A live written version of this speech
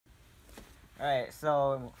Alright,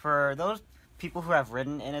 so for those people who have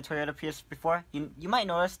ridden in a Toyota Prius before, you might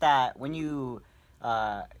notice that when you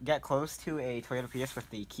get close to a Toyota Prius with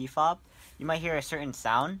the key fob, you might hear a certain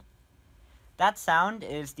sound. That sound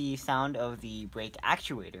is the sound of the brake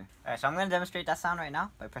actuator. Alright, so I'm going to demonstrate that sound right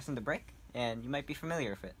now by pressing the brake, and you might be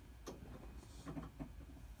familiar with it.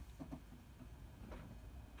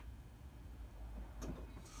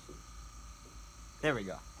 There we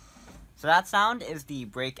go. So that sound is the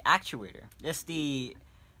brake actuator. It's the,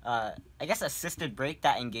 I guess, assisted brake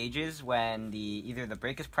that engages when either the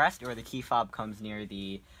brake is pressed or the key fob comes near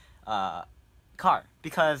the car.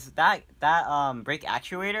 Because that brake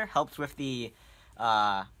actuator helps with the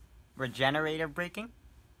regenerative braking.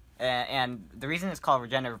 And the reason it's called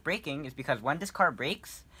regenerative braking is because when this car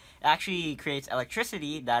brakes, it actually creates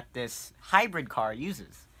electricity that this hybrid car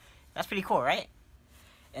uses. That's pretty cool, right?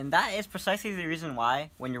 And that is precisely the reason why,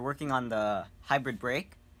 when you're working on the hybrid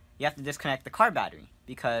brake, you have to disconnect the car battery.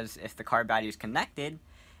 Because if the car battery is connected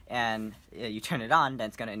and you turn it on, then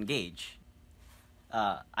it's going to engage.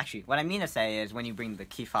 Actually, what I mean to say is when you bring the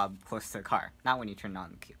key fob close to the car, not when you turn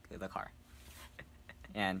on the car.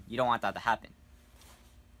 And you don't want that to happen.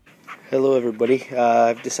 Hello everybody,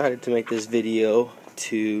 I've decided to make this video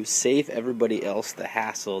to save everybody else the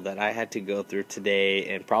hassle that I had to go through today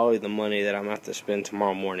and probably the money that I'm going to have to spend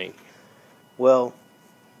tomorrow morning. Well,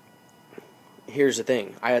 here's the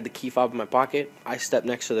thing. I had the key fob in my pocket. I stepped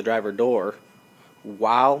next to the driver door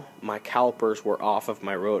while my calipers were off of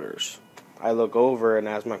my rotors. I look over, and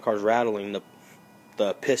as my car's rattling,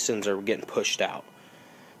 the pistons are getting pushed out.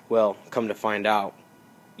 Well, come to find out,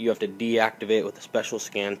 you have to deactivate with a special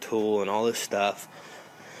scan tool and all this stuff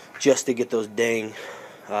just to get those dang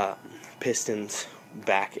pistons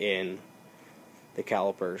back in the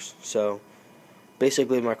calipers. So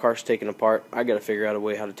basically my car's taken apart. I got to figure out a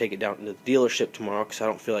way how to take it down to the dealership tomorrow because I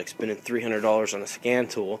don't feel like spending $300 on a scan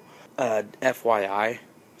tool. FYI,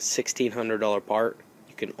 $1,600 part.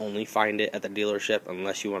 You can only find it at the dealership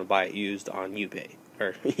unless you want to buy it used on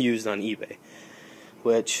eBay,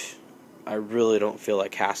 which I really don't feel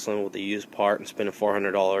like hassling with the used part and spending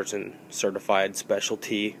 $400 in certified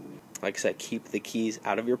specialty. Like I said, keep the keys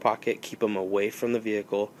out of your pocket, keep them away from the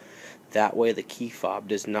vehicle. That way the key fob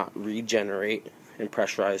does not regenerate and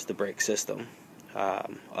pressurize the brake system.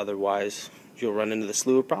 Otherwise, you'll run into the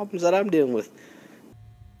slew of problems that I'm dealing with.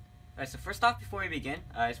 Alright, so first off, before we begin,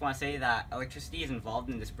 I just want to say that electricity is involved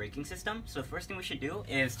in this braking system. So the first thing we should do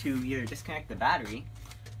is to either disconnect the battery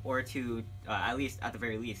or to, at the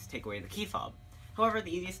very least, take away the key fob. However,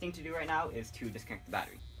 the easiest thing to do right now is to disconnect the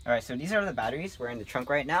battery. Alright, so these are the batteries. We're in the trunk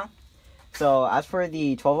right now. So as for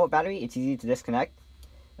the 12-volt battery, it's easy to disconnect.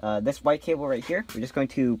 This white cable right here, we're just going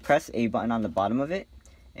to press a button on the bottom of it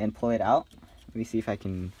and pull it out. Let me see if I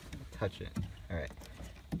can touch it. Alright.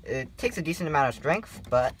 It takes a decent amount of strength,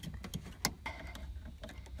 but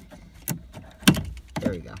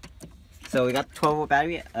there we go. So we got the 12-volt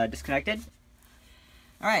battery disconnected.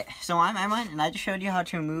 Alright, so I'm Emma, and I just showed you how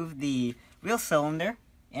to remove the wheel cylinder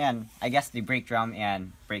and I guess the brake drum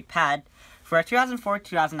and brake pad for a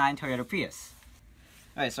 2004-2009 Toyota Prius.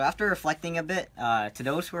 Alright, so after reflecting a bit, to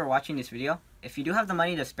those who are watching this video, if you do have the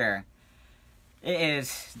money to spare, it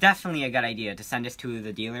is definitely a good idea to send this to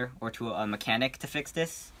the dealer or to a mechanic to fix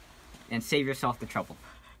this and save yourself the trouble.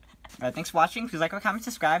 Alright, thanks for watching. Please like, comment,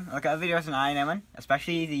 subscribe. Look at other videos on I&M1,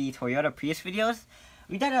 especially the Toyota Prius videos.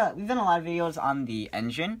 We've done a lot of videos on the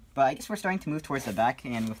engine, but I guess we're starting to move towards the back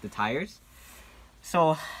and with the tires.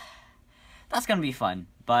 So that's gonna be fun.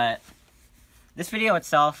 But this video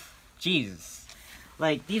itself, Jesus,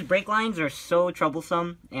 like these brake lines are so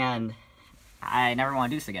troublesome, and I never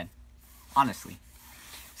want to do this again, honestly.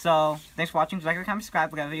 So thanks for watching. Please like, comment,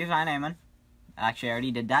 subscribe. Look at videos on I&M1. Actually, I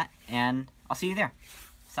already did that, and I'll see you there.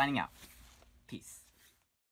 Signing out. Peace.